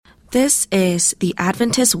This is the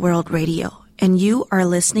Adventist World Radio, and you are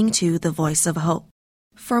listening to the Voice of Hope.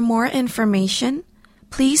 For more information,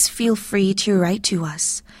 please feel free to write to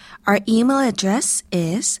us. Our email address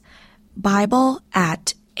is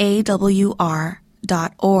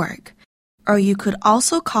bible@awr.org, or you could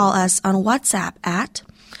also call us on WhatsApp at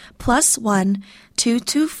 +1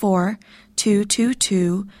 224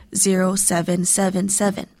 222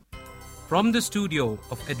 0777. From the studio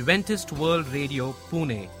of Adventist World Radio,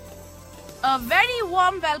 Pune, a very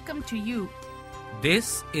warm welcome to you.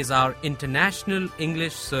 This is our International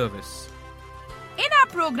English Service. In our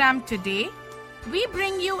program today, we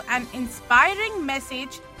bring you an inspiring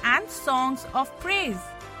message and songs of praise.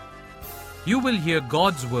 You will hear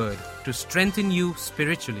God's Word to strengthen you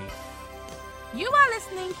spiritually. You are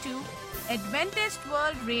listening to Adventist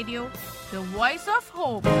World Radio, the Voice of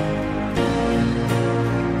Hope.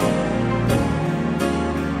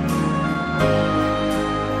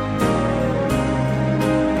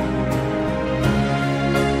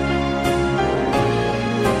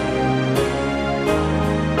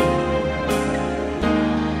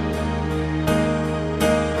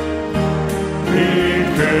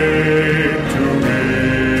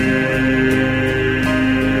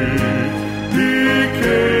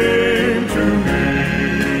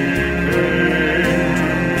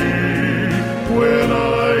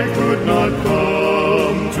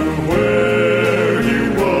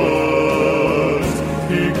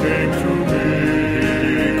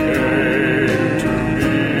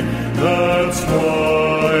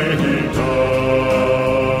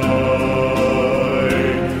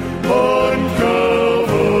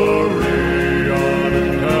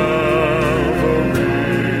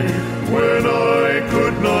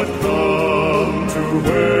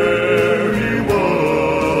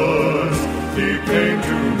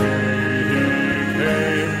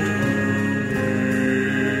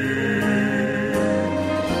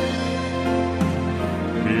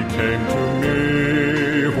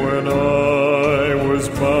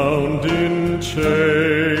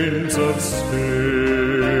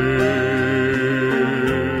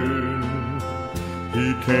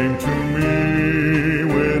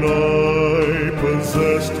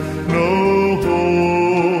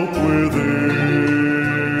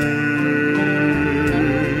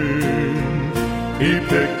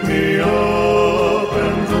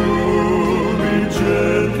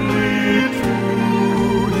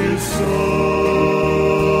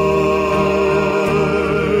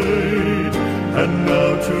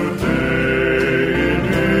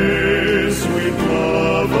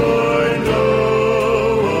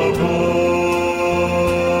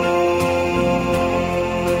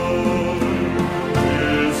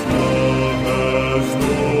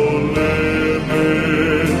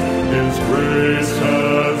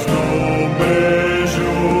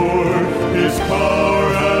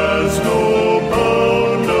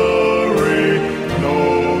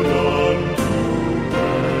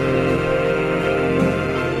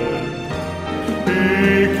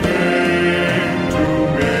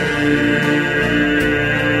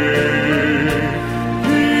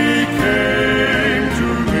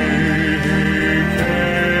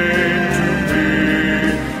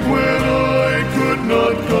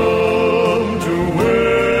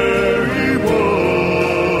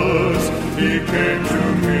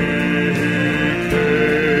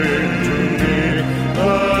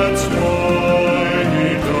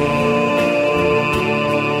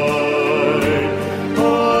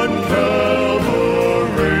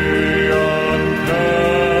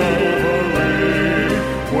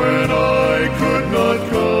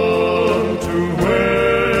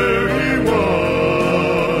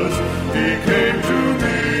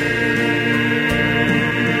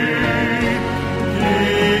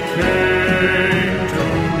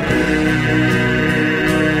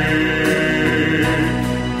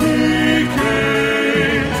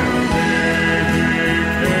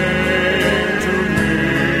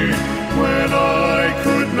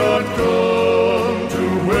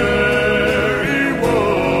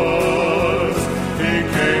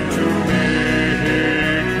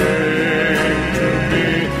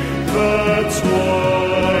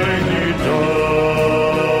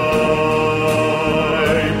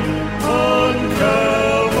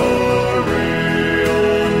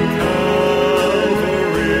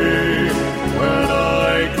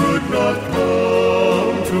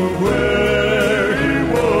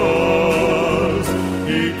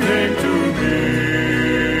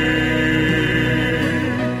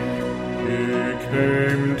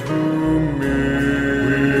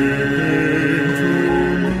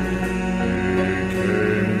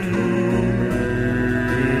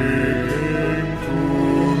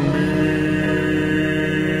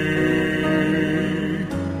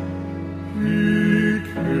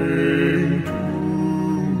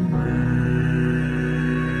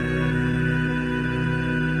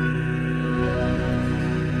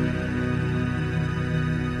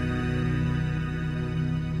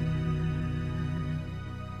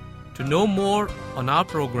 To know more on our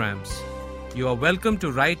programs, you are welcome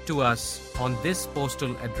to write to us on this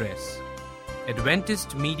postal address: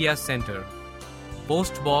 Adventist Media Center,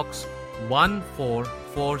 Post Box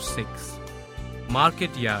 1446,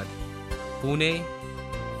 Market Yard, Pune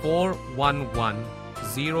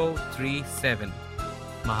 411037,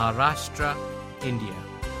 Maharashtra, India.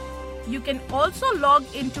 You can also log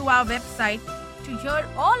into our website to hear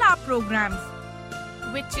all our programs,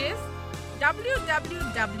 which is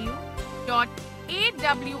www.awr.org.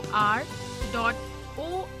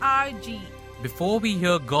 Before we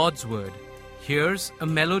hear God's Word, here's a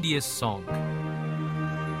melodious song.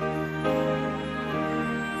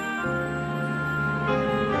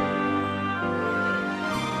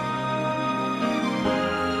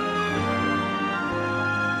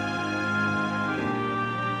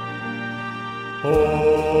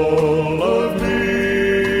 All of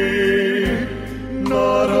me,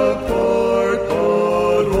 not a part,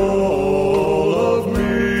 but all of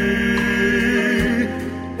me,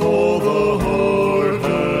 all the heart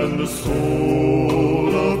and the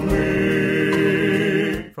soul of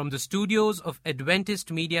me. From the studios of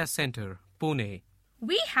Adventist Media Center, Pune,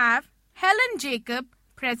 We have Helen Jacob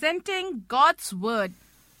presenting God's Word.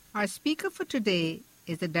 Our speaker for today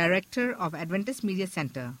is the Director of Adventist Media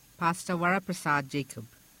Center, Pastor Varaprasad Jacob.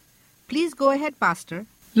 Please go ahead, Pastor.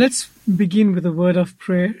 Let's begin with a word of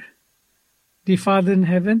prayer. Dear Father in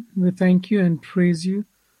heaven, we thank you and praise you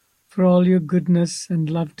for all your goodness and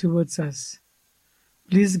love towards us.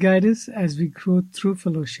 Please guide us as we grow through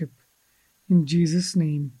fellowship. In Jesus'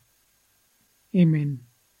 name, amen.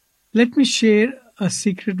 Let me share a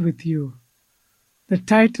secret with you. The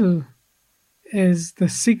title is The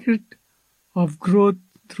Secret of Growth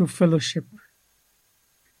Through Fellowship.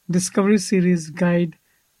 Discovery Series Guide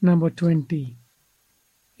number 20.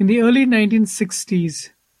 In the early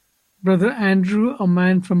 1960s, Brother Andrew, a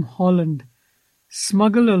man from Holland,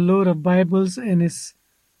 smuggled a load of Bibles in his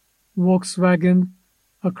Volkswagen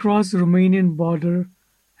across the Romanian border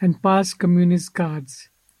and passed communist guards.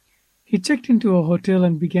 He checked into a hotel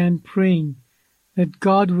and began praying that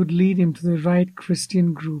God would lead him to the right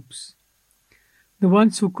Christian groups, the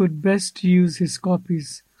ones who could best use his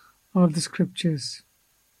copies of the scriptures.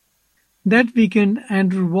 That weekend,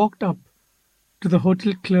 Andrew walked up to the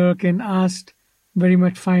hotel clerk and asked where he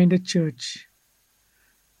might find a church.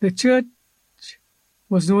 The church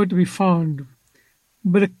was nowhere to be found,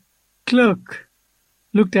 but the clerk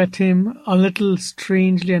looked at him a little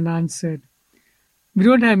strangely and answered, "We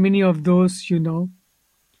don't have many of those, you know.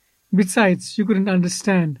 Besides, you couldn't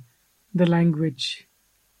understand the language."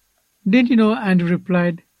 "Didn't you know," Andrew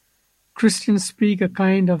replied, "Christians speak a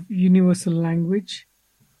kind of universal language?"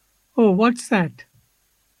 "Oh, what's that?"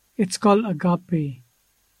 "It's called agape."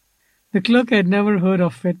 The clerk had never heard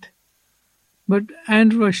of it, but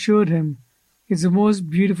Andrew assured him it's the most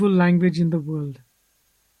beautiful language in the world.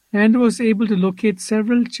 Andrew was able to locate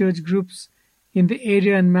several church groups in the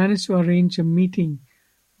area and managed to arrange a meeting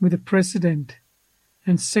with the president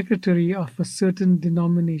and secretary of a certain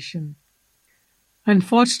denomination.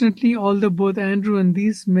 Unfortunately, although both Andrew and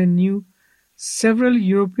these men knew several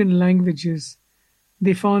European languages,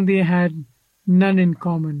 they found they had none in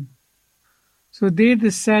common. So there they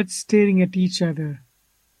sat staring at each other.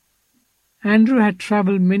 Andrew had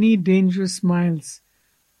traveled many dangerous miles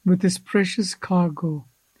with his precious cargo,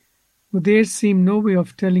 but there seemed no way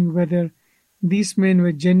of telling whether these men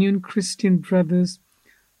were genuine Christian brothers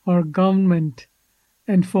or government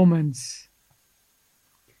informants.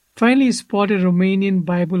 Finally, he spotted a Romanian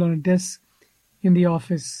Bible on a desk in the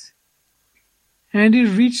office. Andrew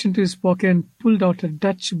reached into his pocket and pulled out a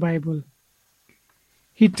Dutch Bible.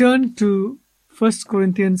 He turned to 1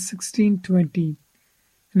 Corinthians 16:20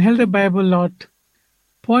 and held the Bible out,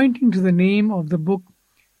 pointing to the name of the book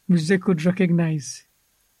which they could recognize.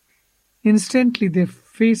 Instantly their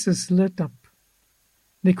faces lit up.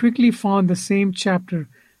 They quickly found the same chapter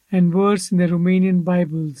and verse in their Romanian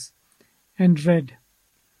Bibles and read,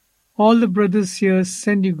 "All the brothers here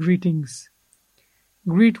send you greetings.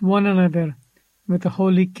 Greet one another with a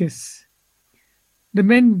holy kiss." The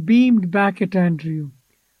men beamed back at Andrew.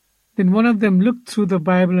 Then one of them looked through the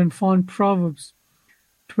Bible and found Proverbs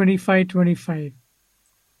 25:25.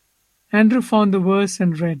 Andrew found the verse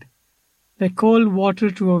and read, "Like cold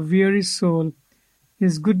water to a weary soul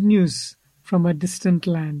is good news from a distant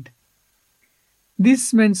land."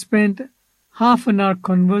 These men spent half an hour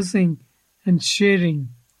conversing and sharing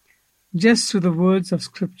just through the words of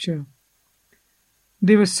Scripture.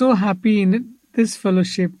 They were so happy in this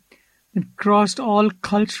fellowship that crossed all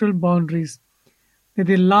cultural boundaries that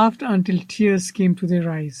they laughed until tears came to their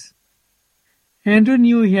eyes. Andrew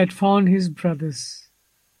knew he had found his brothers.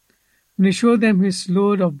 When he showed them his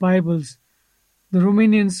load of Bibles, the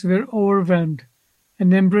Romanians were overwhelmed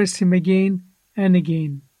and embraced him again and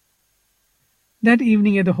again. That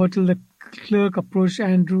evening at the hotel, the clerk approached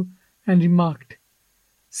Andrew and remarked,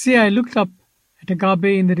 "Say, I looked up at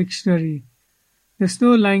agape in the dictionary. There's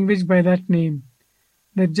no language by that name.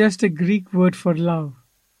 That's just a Greek word for love."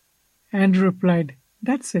 Andrew replied,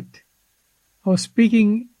 "That's it. I was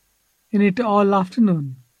speaking in it all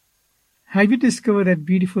afternoon." Have you discovered that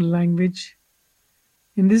beautiful language?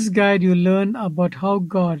 In this guide, you learn about how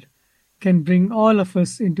God can bring all of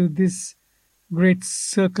us into this great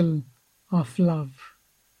circle of love.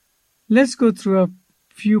 Let's go through a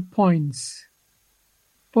few points.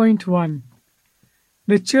 Point 1.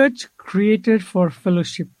 The church created for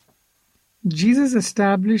fellowship. Jesus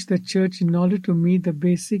established the church in order to meet the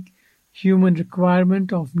basic human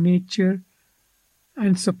requirement of nature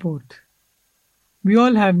and support. We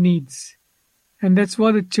all have needs, and that's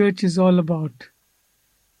what the church is all about.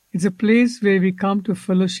 It's a place where we come to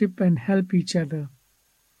fellowship and help each other.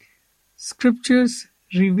 Scriptures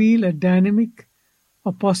reveal a dynamic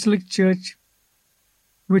apostolic church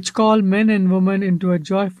which called men and women into a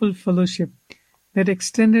joyful fellowship that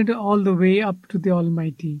extended all the way up to the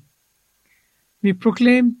Almighty. We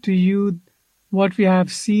proclaim to you what we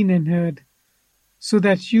have seen and heard, so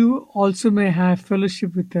that you also may have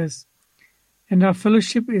fellowship with us. And our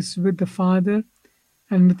fellowship is with the Father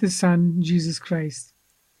and with His Son, Jesus Christ.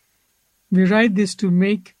 We write this to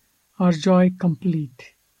make our joy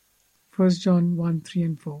complete. 1 John 1, 3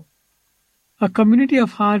 and 4. A community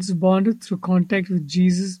of hearts bonded through contact with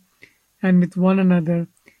Jesus and with one another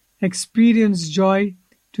experience joy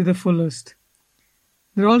to the fullest.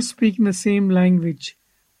 They're all speaking the same language,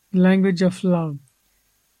 the language of love.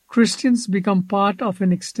 Christians become part of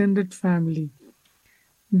an extended family.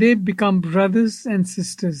 They become brothers and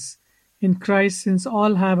sisters in Christ, since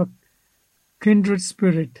all have a kindred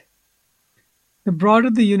spirit. The broader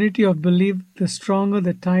the unity of belief, the stronger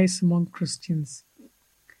the ties among Christians.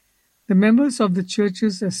 The members of the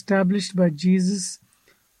churches established by Jesus'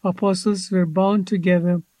 apostles were bound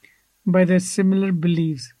together by their similar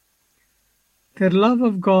beliefs. Their love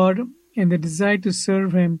of God and the desire to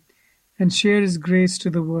serve Him and share His grace to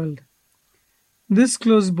the world. This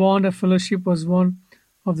close bond of fellowship was one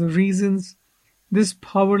of the reasons this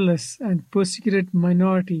powerless and persecuted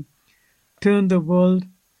minority turned the world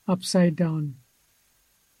upside down.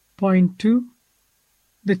 Point 2.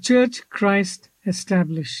 The church Christ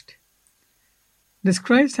established. Does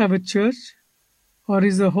Christ have a church, or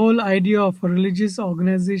is the whole idea of a religious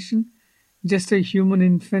organization just a human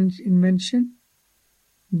invention?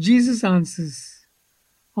 Jesus answers,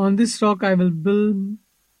 "On this rock I will build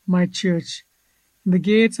my church, and the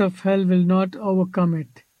gates of hell will not overcome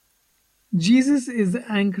it." Jesus is the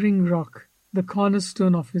anchoring rock, the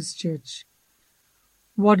cornerstone of His church.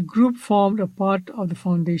 What group formed a part of the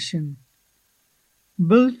foundation?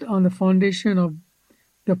 Built on the foundation of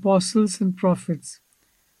the apostles and prophets,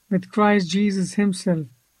 with Christ Jesus Himself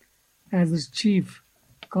as the chief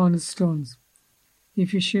cornerstones.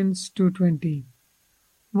 Ephesians 2:20.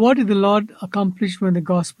 What did the Lord accomplish when the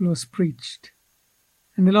gospel was preached?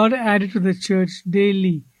 And the Lord added to the church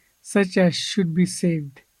daily such as should be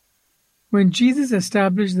saved. When Jesus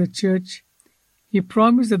established the church, He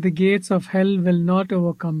promised that the gates of hell will not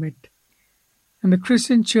overcome it, and the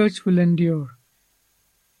Christian church will endure.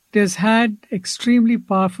 It has had extremely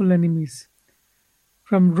powerful enemies,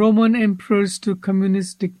 from Roman emperors to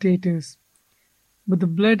communist dictators, but the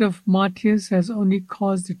blood of martyrs has only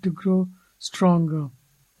caused it to grow stronger.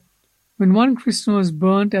 When one Christian was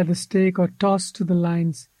burnt at the stake or tossed to the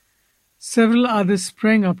lions, several others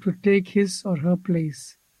sprang up to take his or her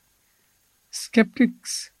place.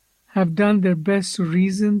 Skeptics have done their best to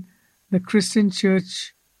reason the Christian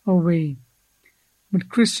church away, but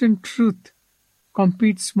Christian truth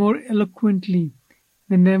competes more eloquently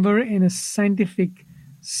than ever in a scientific,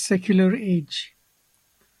 secular age.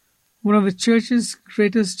 One of the church's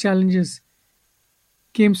greatest challenges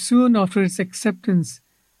came soon after its acceptance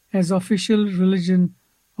as official religion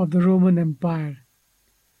of the Roman Empire.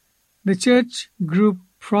 The church grew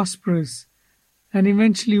prosperous and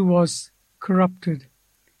eventually was corrupted.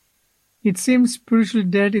 It seemed spiritually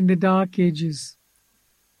dead in the dark ages.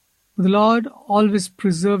 But the Lord always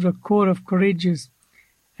preserved a core of courageous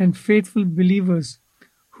and faithful believers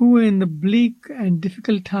who in the bleak and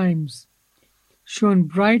difficult times shone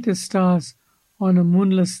bright as stars on a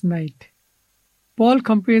moonless night. Paul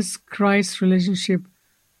compares Christ's relationship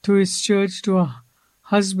to His church to a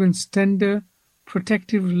husband's tender,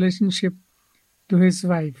 protective relationship to his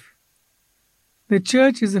wife. The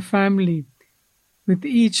church is a family, with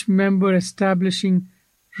each member establishing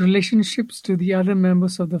relationships to the other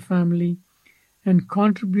members of the family, and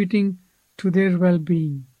contributing to their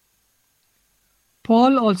well-being.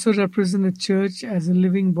 Paul also represents the church as a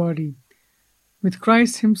living body, with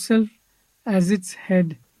Christ himself as its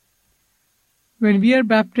head. When we are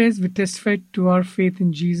baptized, we testify to our faith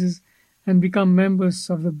in Jesus and become members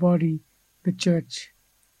of the body, the church.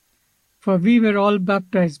 For we were all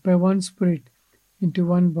baptized by one Spirit into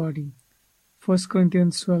one body. 1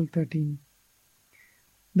 Corinthians 12:13.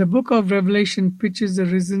 The book of Revelation pictures the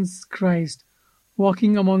risen Christ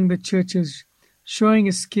walking among the churches, showing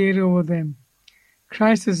his care over them.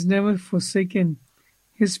 Christ has never forsaken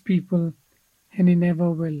his people, and he never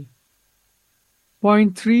will.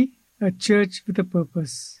 Point 3. A church with a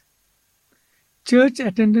purpose. Church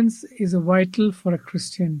attendance is vital for a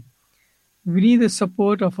Christian. We need the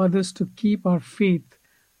support of others to keep our faith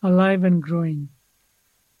alive and growing.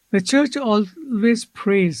 The church always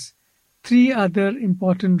plays 3 other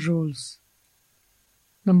important roles.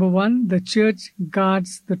 Number 1, the church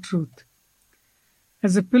guards the truth.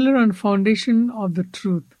 As a pillar and foundation of the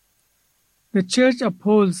truth, the church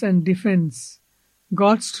upholds and defends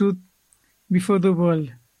God's truth before the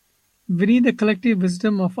world. We need the collective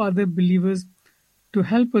wisdom of other believers to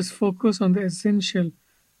help us focus on the essential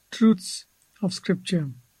truths of Scripture.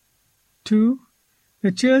 2.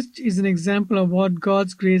 The church is an example of what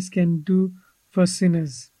God's grace can do for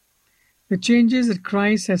sinners. The changes that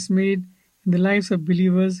Christ has made in the lives of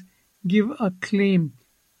believers give a claim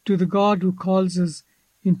to the God who calls us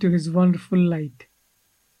into his wonderful light.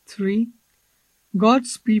 3.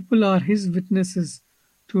 God's people are his witnesses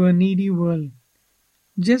to a needy world.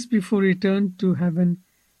 Just before he returned to heaven,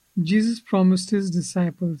 Jesus promised his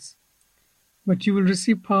disciples, "But you will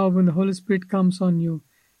receive power when the Holy Spirit comes on you,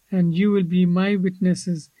 and you will be my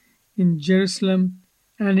witnesses in Jerusalem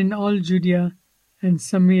and in all Judea and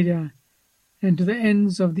Samaria and to the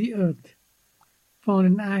ends of the earth." Found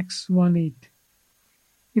in Acts 1:8.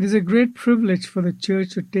 It is a great privilege for the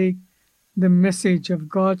church to take the message of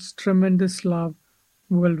God's tremendous love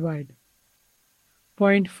worldwide.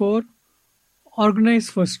 Point 4. Organize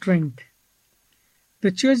for strength.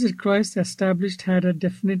 The church that Christ established had a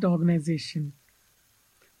definite organization.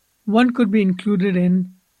 One could be included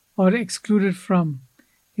in or excluded from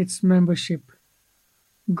its membership.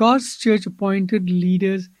 God's church appointed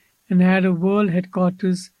leaders and had a world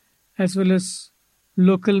headquarters as well as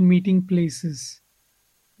local meeting places.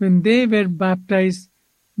 When they were baptized,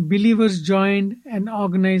 believers joined an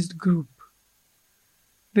organized group.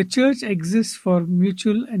 The church exists for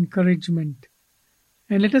mutual encouragement.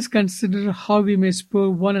 And let us consider how we may spur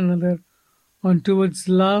one another on towards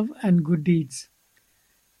love and good deeds.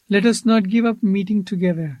 Let us not give up meeting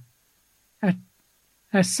together,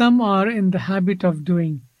 as some are in the habit of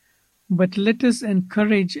doing, but let us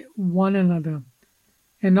encourage one another,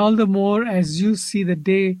 and all the more as you see the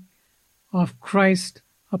day of Christ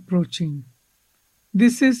approaching.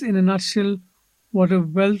 This is, in a nutshell, what a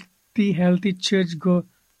wealthy, healthy church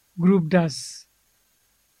group does.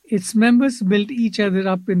 Its members build each other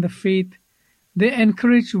up in the faith. They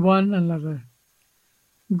encourage one another.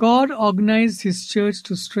 God organized his church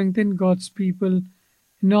to strengthen God's people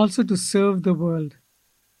and also to serve the world.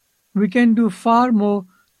 We can do far more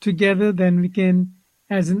together than we can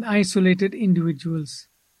as an isolated individuals.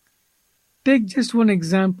 Take just one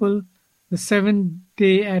example, the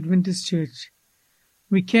Seventh-day Adventist Church.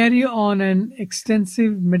 We carry on an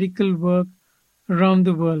extensive medical work around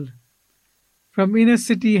the world, from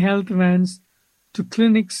inner-city health vans to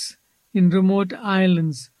clinics in remote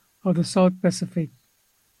islands of the South Pacific.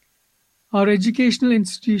 Our educational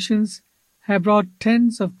institutions have brought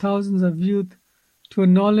tens of thousands of youth to a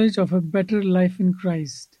knowledge of a better life in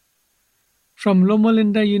Christ. From Loma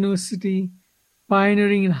Linda University,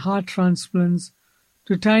 pioneering in heart transplants,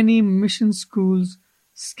 to tiny mission schools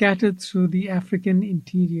scattered through the African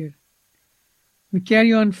interior. We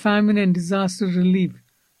carry on famine and disaster relief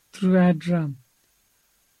through ADRA.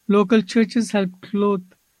 Local churches help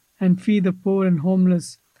clothe and feed the poor and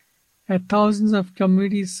homeless at thousands of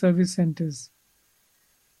community service centers.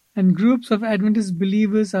 And groups of Adventist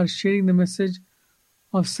believers are sharing the message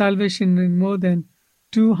of salvation in more than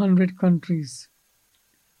 200 countries.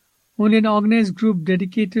 Only an organized group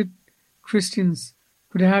dedicated Christians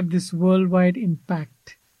could have this worldwide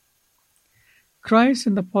impact. Christ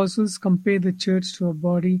and the apostles compared the church to a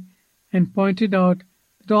body and pointed out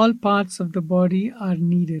that all parts of the body are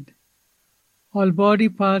needed. All body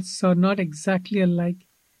parts are not exactly alike,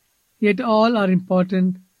 yet all are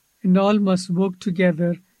important and all must work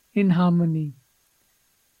together in harmony.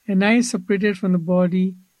 An eye separated from the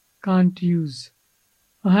body can't use.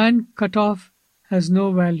 A hand cut off has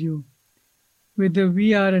no value. Whether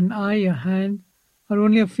we are an eye, a hand, or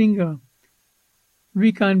only a finger,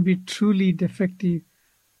 we can't be truly defective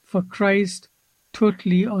for Christ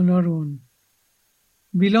totally on our own.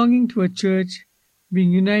 Belonging to a church,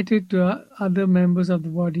 being united to other members of the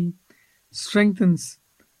body, strengthens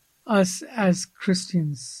us as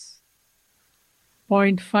Christians.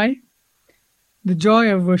 Point 5. The joy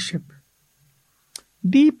of worship.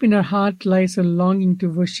 Deep in our heart lies a longing to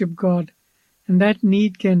worship God, and that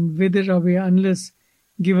need can wither away unless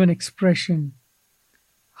given expression.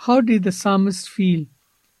 How did the psalmist feel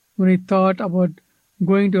when he thought about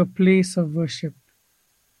going to a place of worship?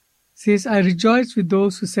 He says, I rejoiced with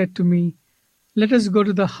those who said to me, let us go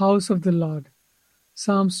to the house of the Lord.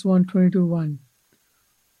 Psalms 122:1.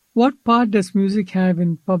 What part does music have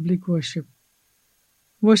in public worship?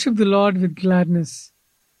 Worship the Lord with gladness.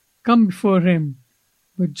 Come before Him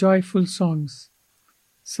with joyful songs.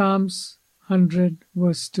 Psalms 100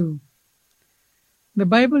 verse 2. The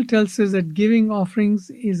Bible tells us that giving offerings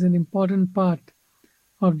is an important part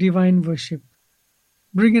of divine worship.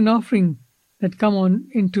 Bring an offering that come on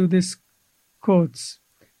into this quotes.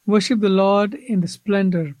 Worship the Lord in the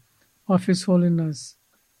splendor of His holiness,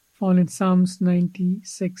 found in Psalms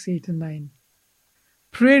 96, 8 and 9.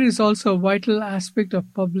 Prayer is also a vital aspect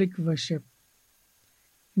of public worship.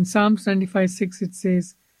 In Psalms 95, 6 it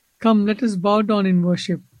says, come, let us bow down in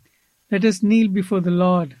worship. Let us kneel before the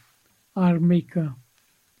Lord, our Maker.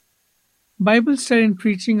 Bible study and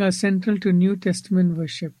preaching are central to New Testament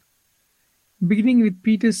worship. Beginning with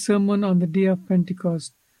Peter's sermon on the day of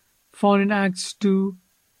Pentecost, found in Acts 2,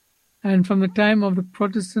 and from the time of the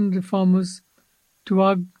Protestant reformers to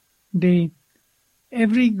our day,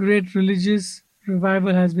 every great religious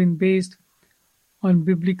revival has been based on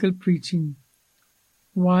biblical preaching.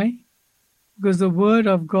 Why? Because the Word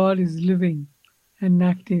of God is living and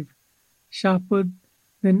active, sharper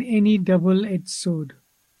than any double-edged sword.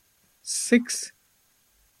 6.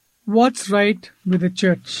 What's right with the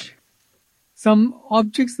church? Some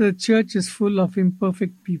objects of the church is full of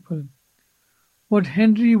imperfect people. What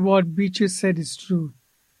Henry Ward Beecher said is true.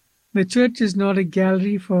 The church is not a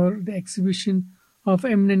gallery for the exhibition of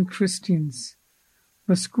eminent Christians,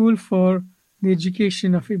 but a school for the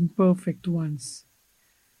education of imperfect ones.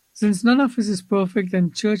 Since none of us is perfect,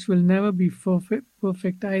 and church will never be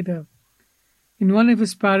perfect either. In one of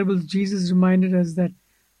his parables, Jesus reminded us that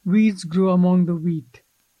weeds grow among the wheat.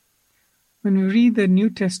 When we read the New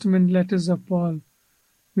Testament letters of Paul,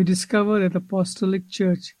 we discover that the apostolic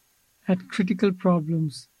church had critical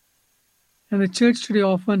problems, and the church today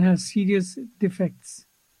often has serious defects.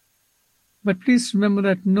 But please remember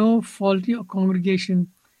that no faulty congregation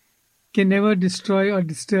can ever destroy or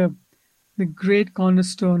disturb the great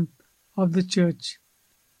cornerstone of the church,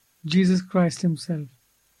 Jesus Christ Himself.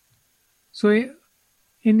 So,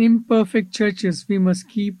 in imperfect churches, we must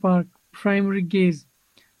keep our primary gaze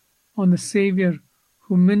on the Savior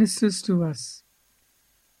who ministers to us.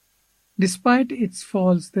 Despite its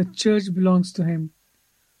faults, the church belongs to Him,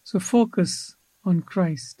 so focus on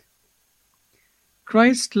Christ.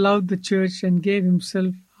 Christ loved the church and gave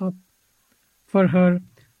Himself up for her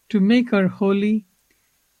to make her holy,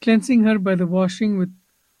 cleansing her by the washing with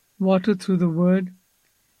water through the Word,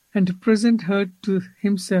 and to present her to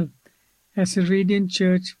Himself as a radiant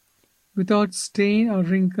church without stain or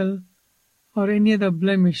wrinkle or any other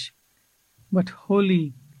blemish, but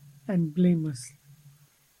holy and blameless.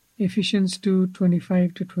 Ephesians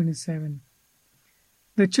 2:25-27.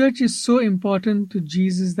 The church is so important to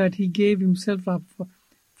Jesus that He gave Himself up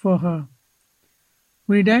for her.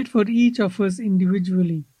 When He died for each of us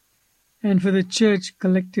individually and for the church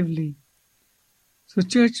collectively. So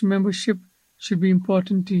church membership should be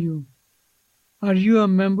important to you. Are you a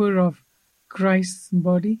member of Christ's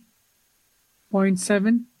body? Point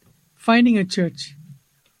 7. Finding a church.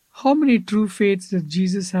 How many true faiths does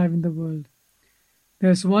Jesus have in the world?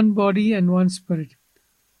 There is one body and one Spirit,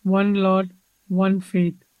 one Lord, one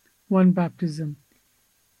faith, one baptism.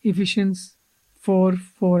 Ephesians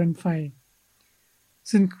 4:4 and 5.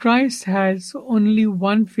 Since Christ has only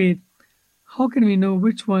one faith, how can we know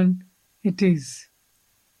which one it is?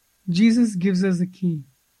 Jesus gives us the key.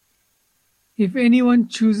 If anyone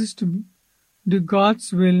chooses to do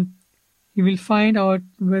God's will, he will find out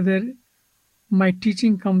whether my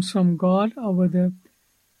teaching comes from God or whether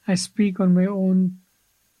I speak on my own.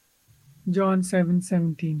 John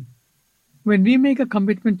 7:17. When we make a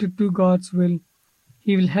commitment to do God's will,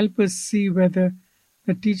 He will help us see whether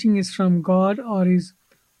the teaching is from God or is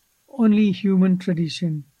only human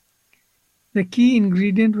tradition. The key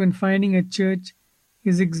ingredient when finding a church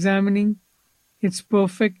is examining its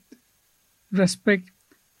perfect respect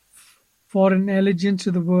for an allegiance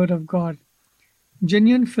to the Word of God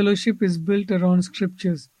Genuine fellowship is built around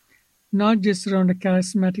scriptures, not just around a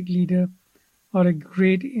charismatic leader or a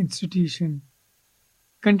great institution.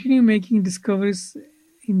 Continue making discoveries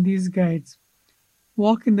in these guides.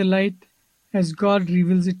 Walk in the light as God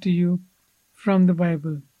reveals it to you from the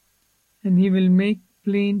Bible, and He will make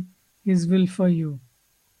plain His will for you.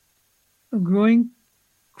 A growing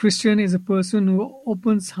Christian is a person who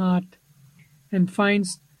opens heart and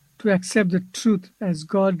finds to accept the truth as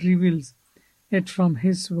God reveals it from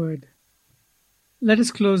His Word. Let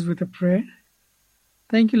us close with a prayer.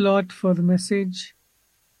 Thank you, Lord, for the message.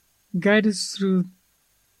 Guide us through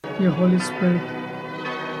your Holy Spirit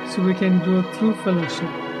so we can grow through fellowship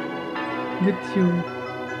with you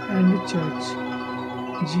and the church.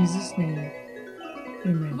 In Jesus' name,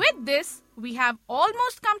 amen. With this, we have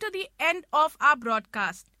almost come to the end of our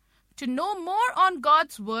broadcast. To know more on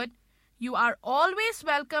God's Word, you are always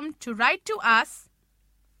welcome to write to us.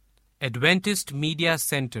 Adventist Media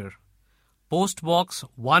Center, Post Box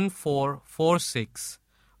 1446,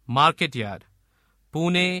 Market Yard,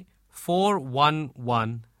 Pune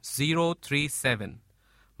 411037,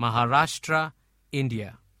 Maharashtra,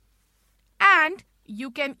 India. And you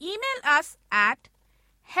can email us at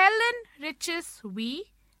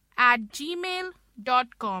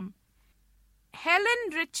helenrichesv@gmail.com.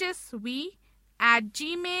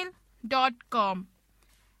 helenrichesv@gmail.com.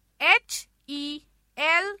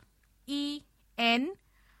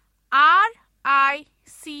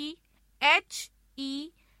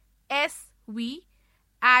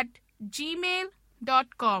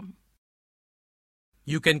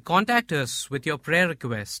 You can contact us with your prayer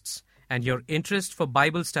requests and your interest for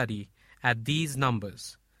Bible study at these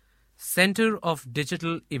numbers. Center of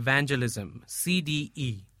Digital Evangelism,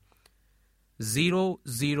 CDE,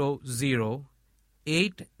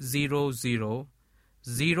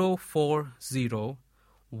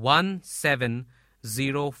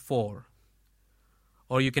 000-800-040-1704.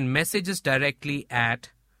 Or you can message us directly at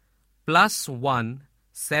 +1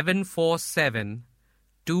 747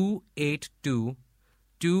 282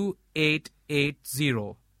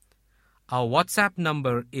 2880. Our WhatsApp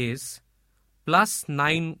number is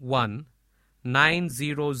 +91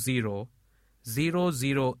 900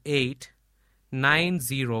 008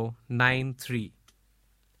 9093.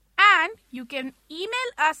 And you can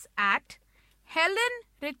email us at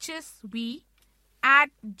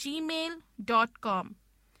helenrichesv@gmail.com.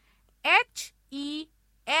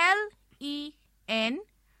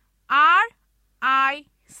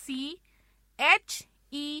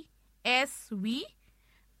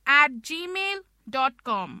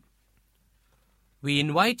 We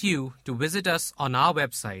invite you to visit us on our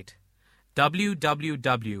website,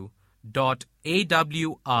 www.awr.org.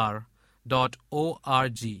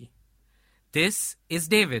 This is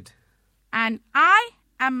David. And I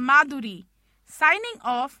am Madhuri, signing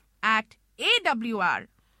off at AWR.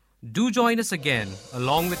 Do join us again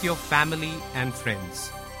along with your family and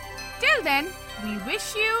friends. Till then, we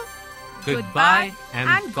wish you Goodbye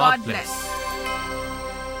and God bless.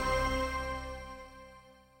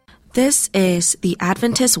 This is the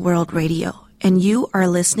Adventist World Radio, and you are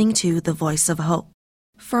listening to the Voice of Hope.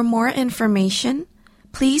 For more information,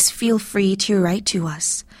 please feel free to write to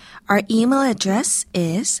us. Our email address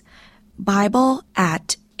is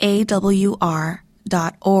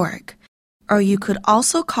bible@awr.org, or you could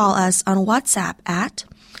also call us on WhatsApp at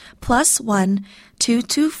 +1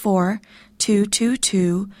 224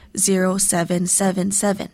 222 0777.